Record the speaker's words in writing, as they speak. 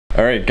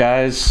Alright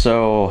guys,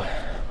 so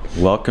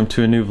welcome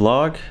to a new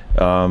vlog.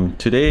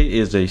 Today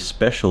is a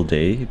special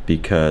day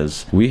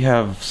because we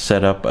have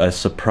set up a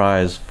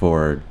surprise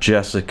for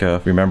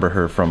Jessica. Remember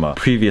her from a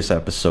previous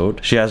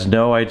episode. She has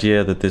no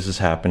idea that this is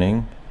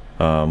happening.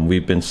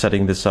 We've been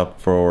setting this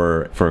up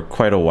for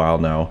quite a while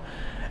now,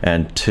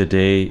 and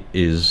today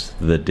is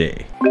the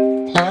day.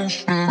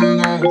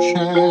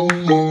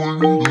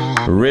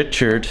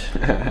 Richard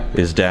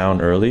is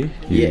down early.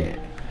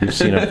 You've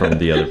seen him from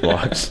the other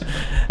vlogs.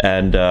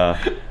 And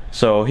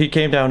so he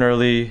came down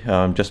early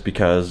just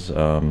because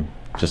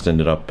just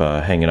ended up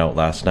hanging out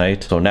last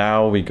night. So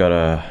now we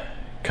gotta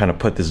kind of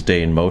put this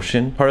day in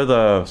motion. Part of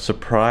the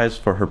surprise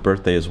for her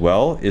birthday as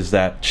well is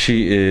that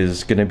she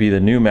is gonna be the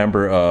new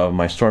member of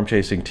my storm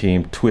chasing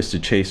team,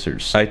 Twisted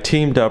Chasers. I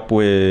teamed up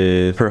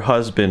with her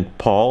husband,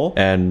 Paul,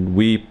 and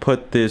we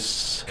put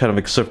this kind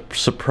of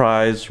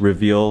surprise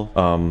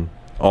reveal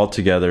all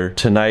together.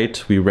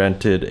 Tonight we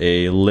rented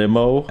a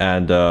limo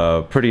and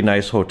a pretty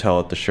nice hotel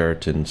at the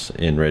Sheratons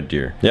in Red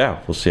Deer. Yeah,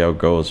 we'll see how it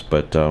goes,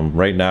 but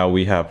right now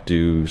we have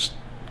to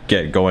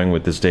get going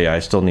with this day. I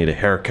still need a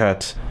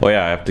haircut. Oh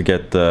yeah, I have to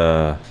get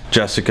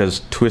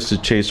Jessica's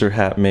Twisted Chaser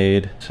hat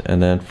made,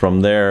 and then from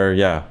there,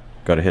 yeah,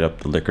 gotta hit up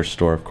the liquor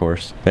store, of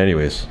course.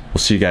 Anyways, we'll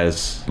see you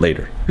guys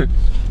later.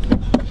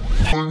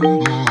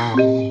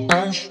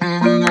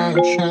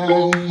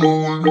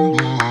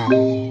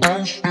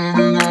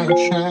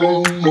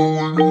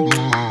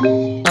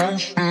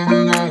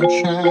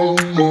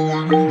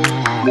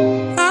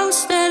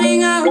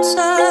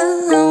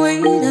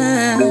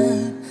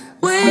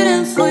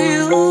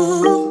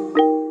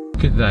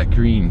 That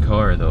green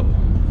car though.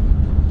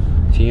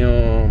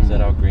 Is that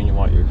how green you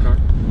want your car?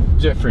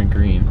 Different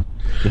green.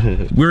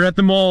 We're at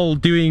the mall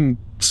doing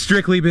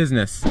strictly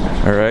business.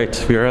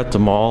 Alright, we are at the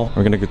mall.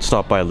 We're gonna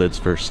stop by Lids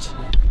first.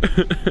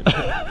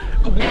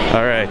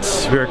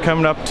 Alright, we're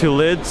coming up to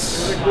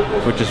Lids,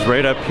 which is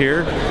right up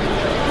here.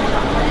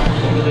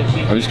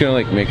 I'm just gonna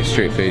like make a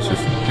straight faces.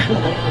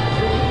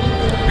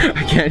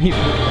 I can't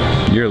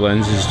even. Your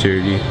lens is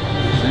dirty.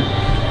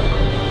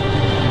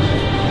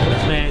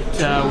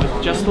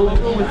 With just the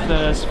logo, with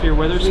the severe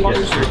weather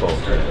spotters? Yes,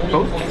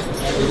 both.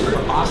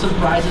 Awesome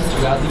prizes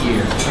throughout the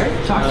year.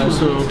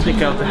 So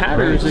take out the hat,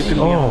 or is it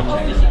going to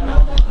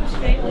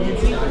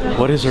be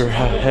What is her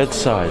head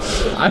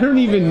size? I don't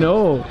even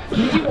know.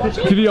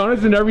 To be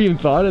honest, I never even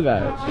thought of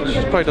that. She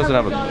probably doesn't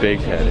have a big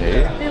head,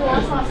 hey?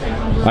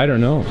 I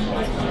don't know.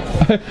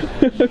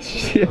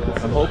 Shit.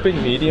 I'm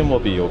hoping medium will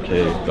be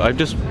okay. I'm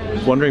just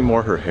wondering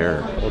more her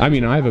hair. I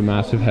mean, I have a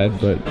massive head,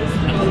 but...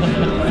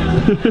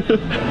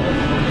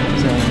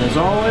 As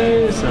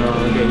always,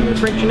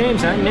 print your name,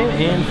 sign your name,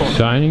 and phone.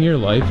 Shining your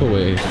life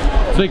away.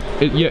 It's like,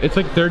 it's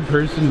like third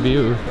person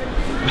view.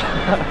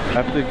 I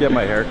have to get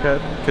my hair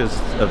cut because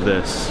of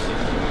this.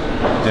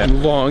 Yeah.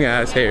 Long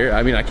ass hair.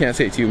 I mean, I can't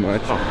say too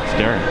much. Oh, it's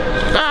Darren.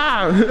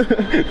 Ah!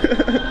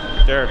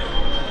 Darren.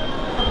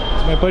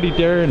 It's my buddy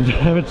Darren. I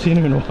haven't seen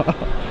him in a while.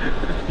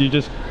 You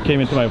just came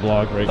into my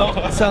vlog, right?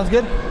 Oh, sounds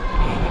good.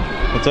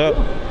 What's up?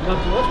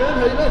 Not too much, man.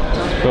 How you been?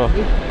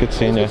 Cool. Good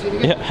seeing you.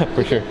 Yeah,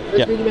 for sure.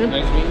 Yeah.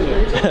 Nice meeting you,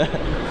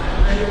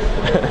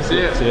 man. See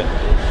ya. See ya.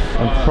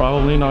 I'm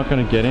probably not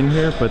going to get in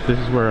here, but this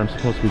is where I'm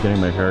supposed to be getting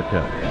my hair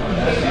cut.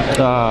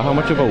 How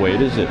much of a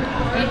wait is it?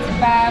 It's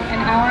about an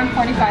hour and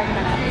 45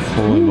 minutes.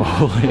 Holy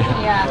moly.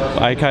 Yeah.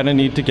 I kind of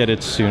need to get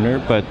it sooner,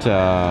 but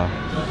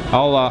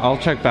I'll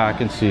check back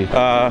and see.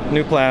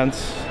 New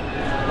plans.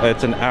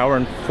 It's an hour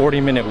and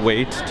 40-minute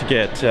wait to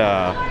get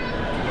a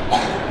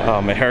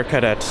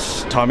haircut at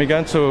Tommy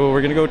Gun, so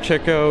we're gonna go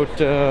check out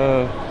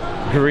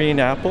Green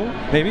Apple,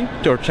 maybe,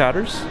 or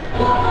Chatters.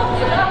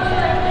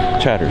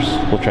 Chatters.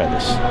 We'll try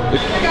this.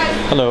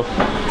 Hello.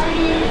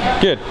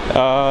 Good.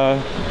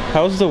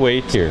 How's the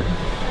wait here?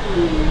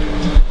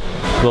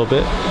 A little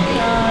bit.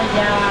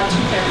 Yeah,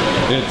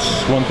 2:30. It's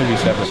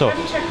 1:37. So. Have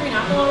you checked Green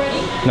Apple already?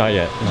 Not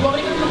yet. Do you want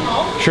me to go to the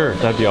hall? Sure,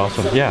 that'd be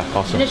awesome. Yeah,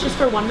 awesome. And it's just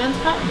for one man's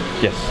cut?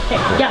 Yes. Okay.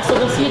 Yeah, so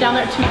we'll see you down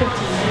there at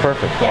 2:15.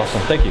 Perfect. Yes.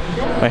 Awesome. Thank you.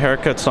 My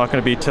haircut's not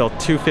going to be till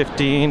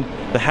 2:15.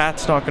 The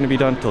hat's not going to be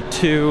done till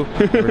 2.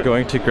 We're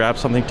going to grab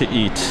something to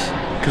eat.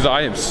 Because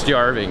I am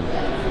starving.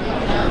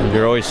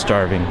 You're always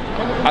starving.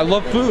 I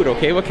love food,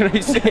 okay? What can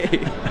I say?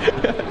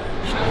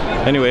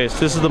 Anyways,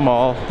 this is the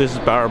mall. This is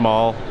Bauer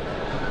Mall.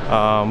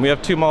 We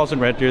have 2 malls in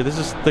Red Deer. This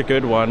is the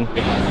good one.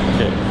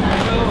 Okay.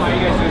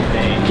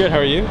 Good, how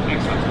are you?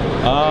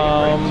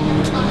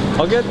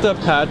 I'll get the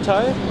pad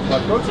thai.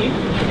 Protein.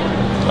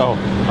 Oh,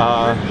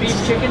 Beef,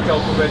 chicken,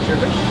 tofu,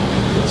 vegetables.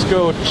 let's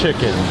go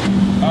chicken.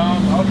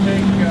 I'll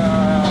take,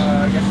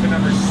 I guess the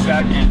number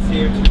 7 and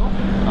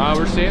CO2.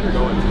 We're staying or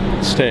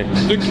going? Stay.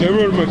 The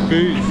camera out of my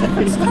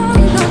face.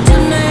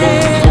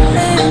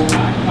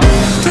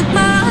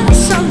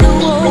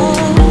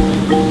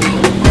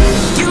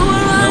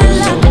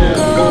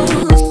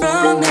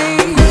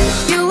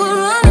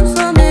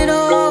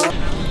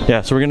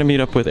 Yeah, so we're gonna meet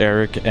up with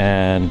Eric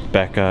and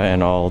Becca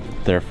and all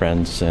their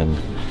friends, and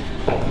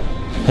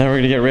then we're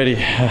gonna get ready.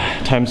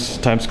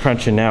 Time's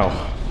crunching now.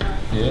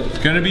 Yeah, it's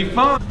gonna be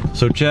fun.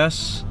 So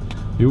Jess,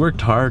 We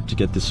worked hard to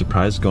get this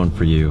surprise going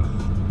for you.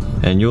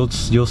 And you'll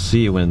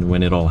see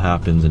when it all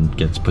happens and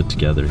gets put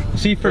together.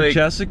 See, for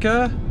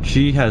Jessica,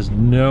 she has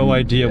no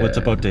idea what's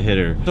about to hit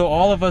her. So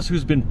all of us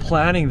who's been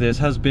planning this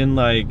has been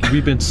like,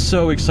 we've been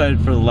so excited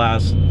for the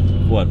last,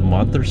 what,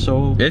 month or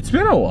so? It's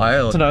been a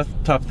while. That's another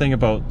tough thing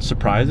about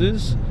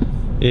surprises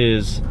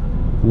is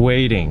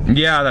waiting.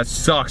 Yeah, that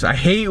sucks. I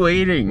hate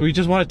waiting. We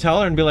just want to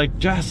tell her and be like,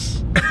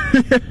 Jess,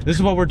 this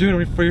is what we're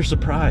doing for your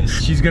surprise.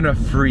 She's gonna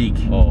freak.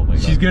 Oh my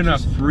god. She's gonna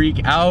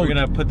freak out. We're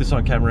gonna put this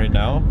on camera right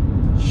now.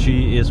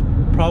 She is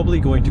probably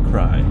going to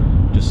cry,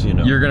 just so you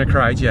know. You're gonna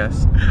cry,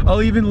 Jess.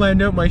 I'll even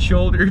lend out my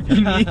shoulder if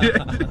you need it.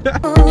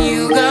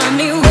 You got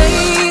me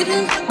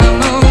waiting,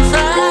 I'm on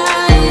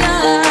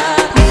fire.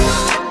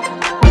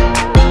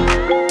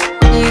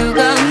 You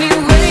got me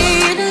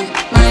waiting,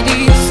 my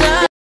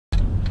desire.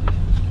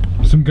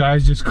 Some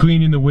guy's just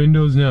cleaning the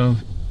windows now.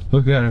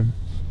 Look at him.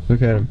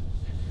 Look at him.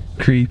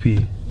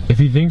 Creepy. If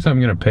he thinks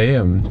I'm gonna pay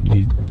him,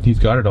 he's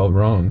got it all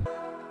wrong.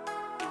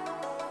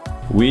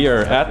 We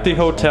are at the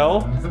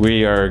hotel.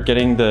 We are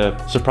getting the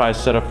surprise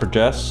set up for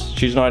Jess.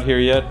 She's not here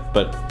yet,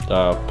 but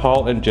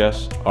Paul and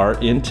Jess are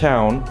in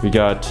town. We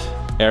got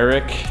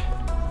Eric,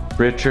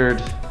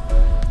 Richard,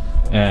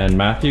 and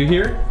Matthew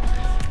here.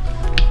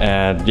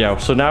 And yeah,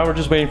 so now we're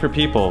just waiting for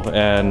people,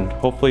 and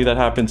hopefully that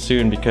happens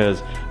soon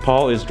because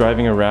Paul is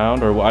driving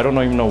around, or I don't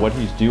even know what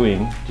he's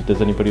doing.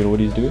 Does anybody know what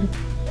he's doing?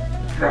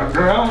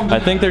 I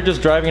think they're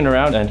just driving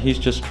around, and he's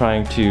just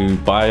trying to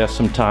buy us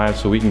some time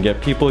so we can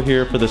get people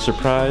here for the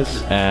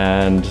surprise,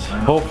 and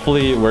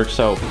hopefully it works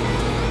out.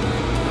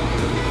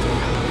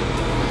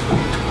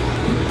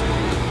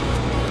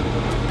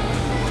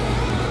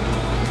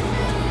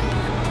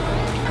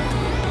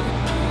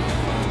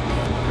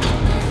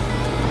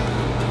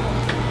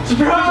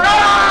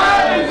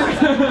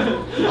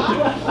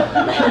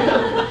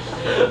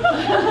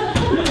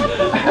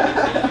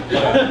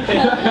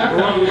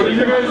 What did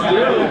you guys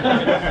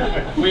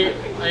do? We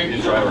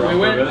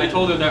went, I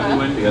told him that we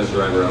went. You guys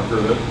drive around for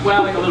a bit?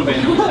 Well, like a little bit.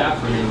 We sat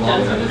for a little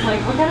while. Jensen was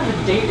like, what kind of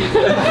a date is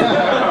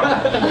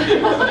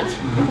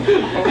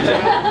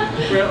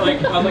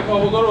I was like, well,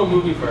 we'll go to a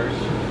movie first.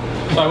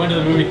 So I went to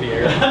the movie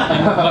theater.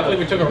 And luckily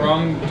we took a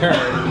wrong turn.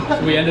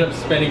 So we ended up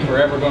spending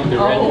forever going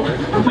through Red Door.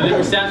 And then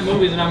we sat in the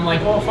movies and I'm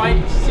like, oh,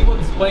 fine, see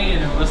what's playing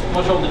and let's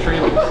watch all the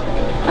trailers.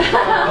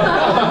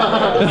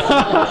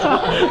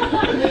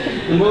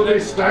 The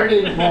movie's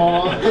starting,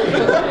 Paul. And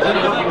I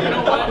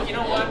was like, you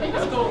know what?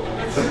 Let's go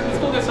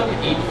get something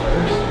to eat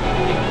first.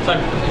 So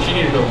she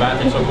needed to go to the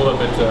bathroom, so I pulled up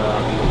at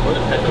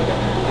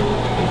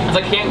I was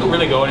like, can't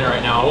really go in here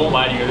right now. I won't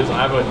lie to you.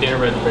 I have a dinner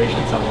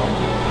reservation somewhere.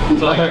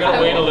 So like, I gotta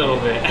wait a little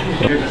bit.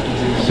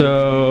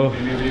 So,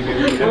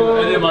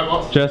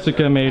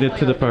 Jessica made it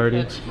to the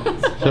party.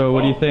 So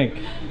what do you think?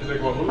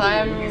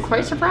 I'm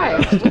quite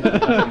surprised.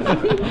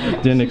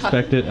 Didn't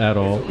expect it at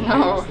all.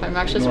 No, I'm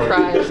actually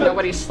surprised.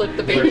 Nobody slipped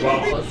the baby.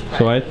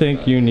 So I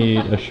think you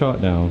need a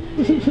shot now.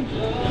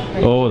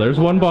 Oh, there's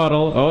one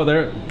bottle. Oh,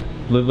 there.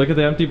 Look at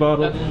the empty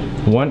bottle.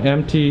 One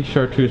empty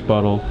chartreuse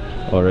bottle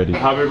already.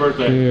 Happy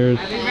birthday. Cheers.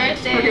 Happy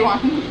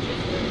birthday.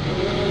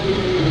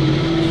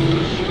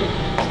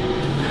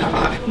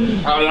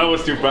 Oh, that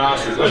was too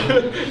fast. It's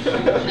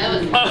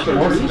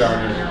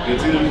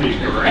gonna be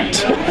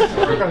great.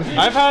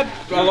 I've had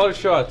a lot of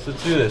shots.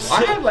 Let's do this.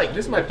 I had like,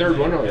 this is my third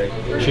one already.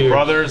 Cheers.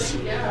 Brothers.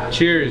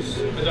 Cheers.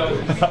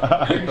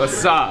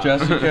 What's up?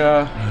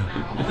 Jessica,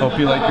 hope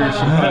you like your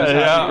surprise.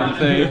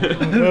 Happy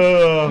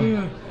birthday.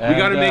 We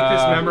gotta make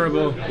this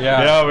memorable.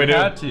 Yeah, we do.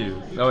 Had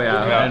to. Oh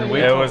yeah. And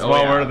wait It was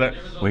well worth it.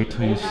 Wait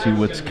till you see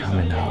what's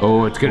coming out.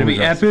 Oh, it's gonna be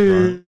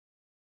epic.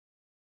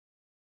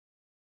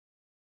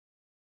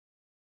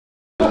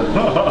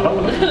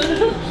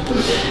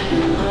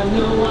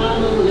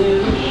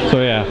 So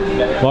yeah,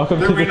 welcome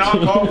to the team.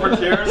 Call for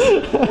cheers?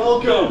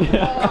 Welcome.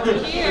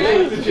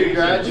 Cheers.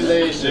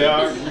 Congratulations.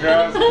 Yeah,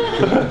 congrats.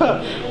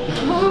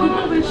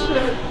 Holy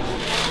shit.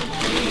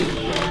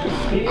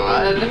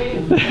 God.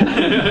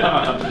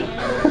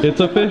 It's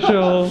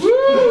official.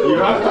 You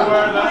have to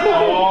wear that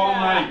all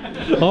night.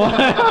 All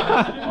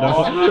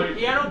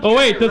night. Oh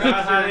wait, does it?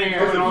 Does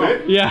it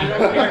fit? Yeah.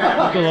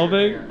 It's a little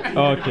big.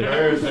 Oh, okay.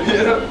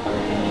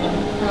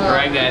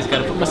 Alright guys,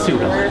 gotta put my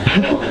suit on.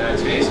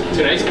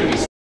 Today's gonna be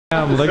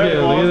Look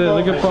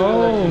at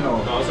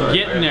Paul.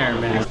 getting there,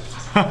 man.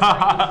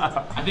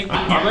 I think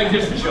I'm like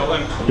just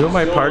chilling. Who am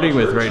I partying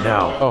with right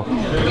now? Oh.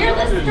 You're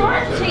the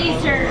storm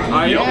chaser.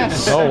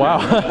 Yes. Oh wow.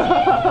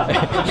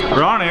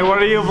 Ronnie, what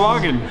are you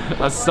vlogging?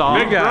 I saw.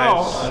 Big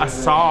guys. I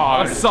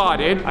saw,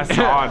 dude. I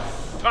saw it.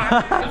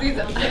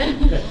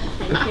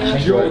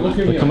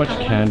 Look how much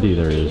candy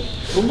there is.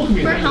 For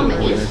how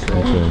many?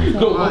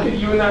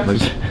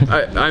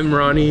 I'm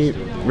Ronnie,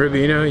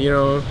 Rabena, you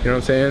know what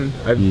I'm saying?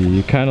 I've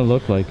You kind of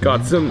look like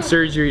got some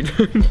surgery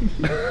done.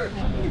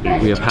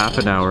 We have half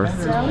an hour,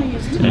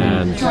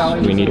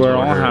 and we need to We're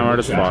all order. hammered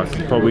as fuck,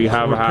 but we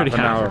have a half an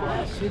hour.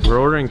 We're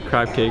ordering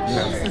crab cakes.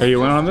 Hey, you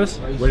went on this?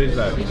 What is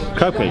that?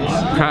 Crab cakes.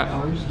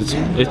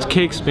 It's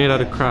cakes made out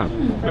of crab.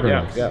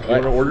 Yeah. You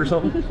want to order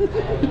something?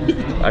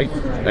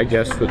 I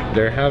guess that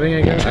they're having.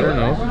 I guess I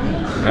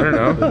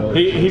don't know.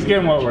 He's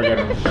getting what we're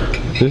getting.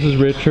 This is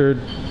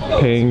Richard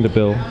paying the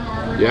bill.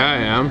 Yeah, I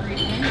am.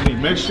 Hey,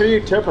 make sure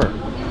you tip her.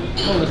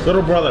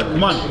 Little brother,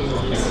 come on.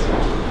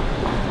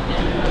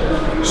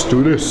 Let's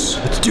do this.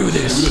 Let's do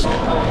this.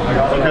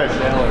 Okay.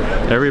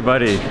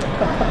 Everybody,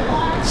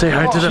 say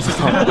hi to the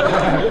phone.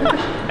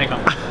 Hang on.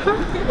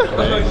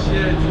 Oh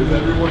shit, is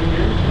everyone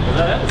here? Is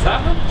that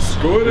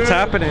happening? It's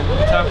happening.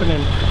 It's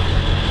happening.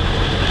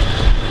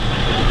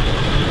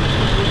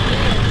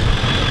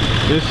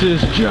 This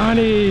is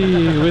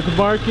Johnny with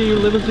Marquee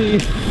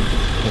Limousines.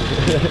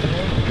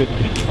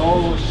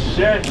 Oh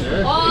shit.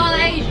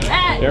 Holy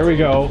shit! There we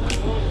go.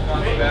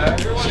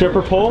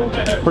 Stripper pole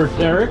for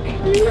Eric.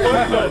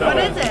 What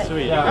is it?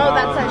 Sweet. Oh,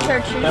 that's that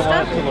chartreuse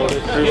stuff?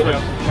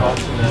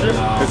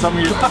 It's some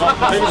of your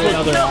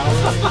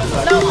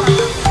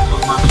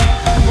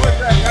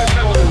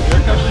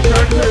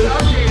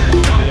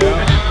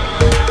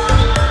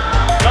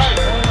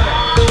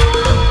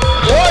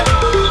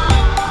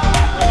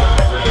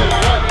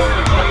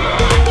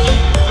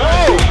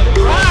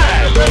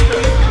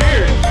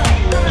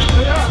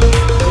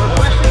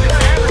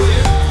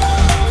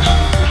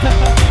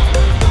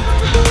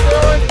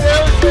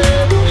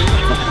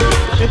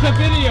It's a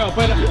video,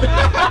 but it's okay.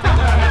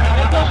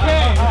 It's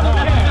okay.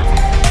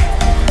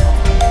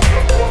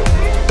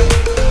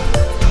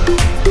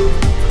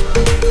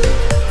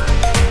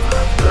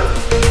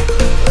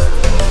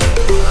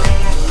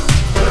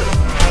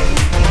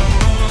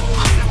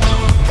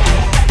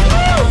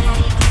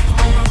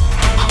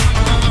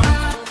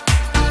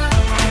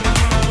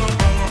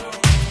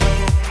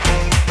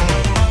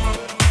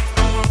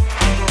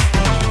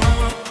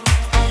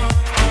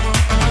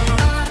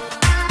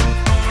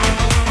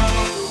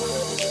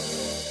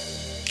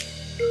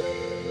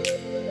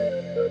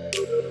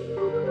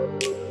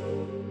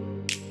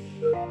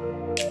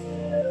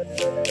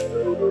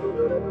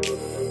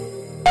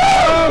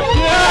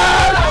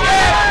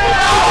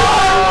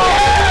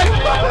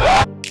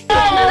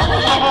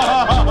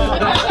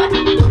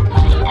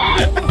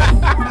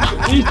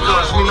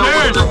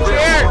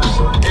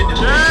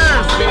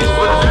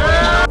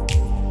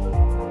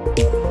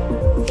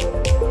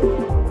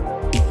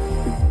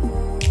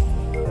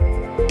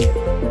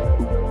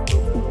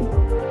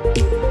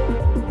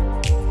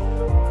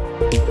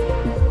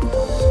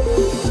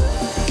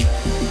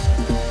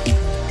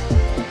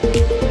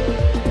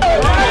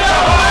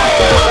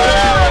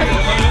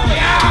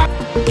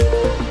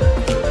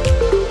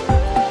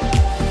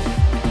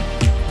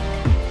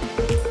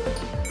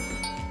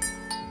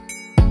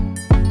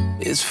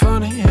 It's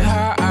funny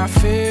how I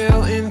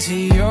fell into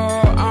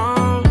your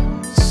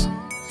arms,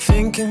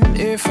 thinking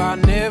if I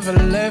never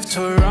left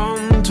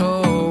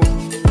Toronto,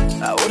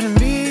 I wouldn't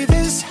be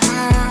this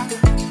high.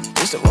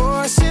 Just a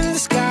voice in the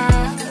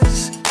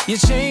skies. You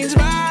changed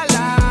my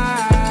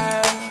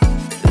life.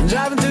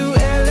 Driving through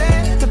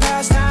LA, the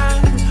past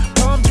time.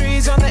 Palm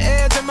trees on the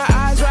edge of my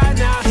eyes right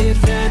now. Hit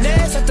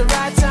Venice at the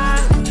right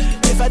time.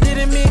 If I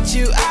didn't meet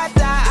you, I'd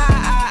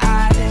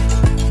die.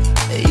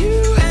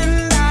 You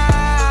and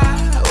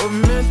I were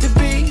meant to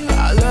be.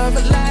 Our love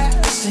at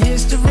last,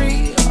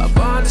 history. Our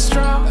bond is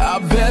strong. I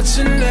bet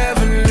you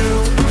never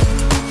knew.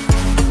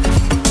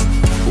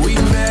 We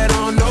met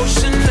on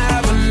Ocean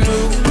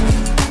Avenue,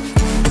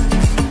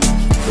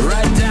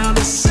 right down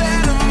to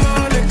Santa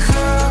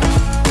Monica.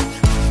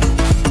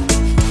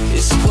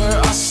 It's where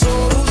our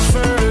souls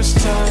first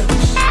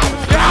touched.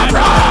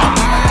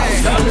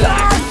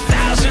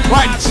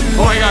 What?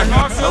 Oh my god.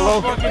 Hello.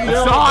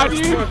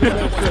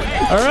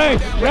 Alright,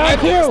 round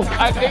two.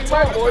 I think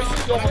my voice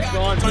is almost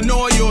gone. I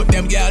know you,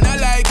 them girl not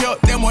like you,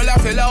 them all I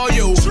feel out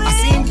you. I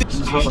seen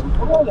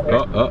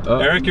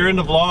Eric, you're in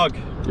the vlog.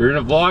 You're in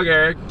a vlog,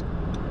 Eric.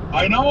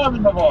 I know I'm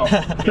in the vlog.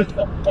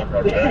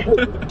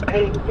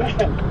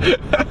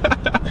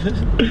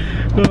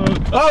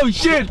 Oh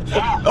shit!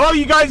 Oh,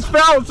 you guys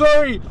fell.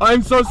 Sorry.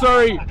 I'm so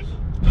sorry.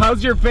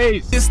 How's your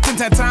face?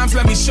 distant at times,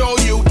 let me show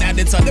you that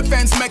it's a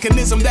defense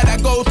mechanism that I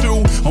go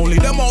through. Only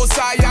the most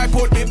I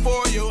put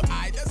before you.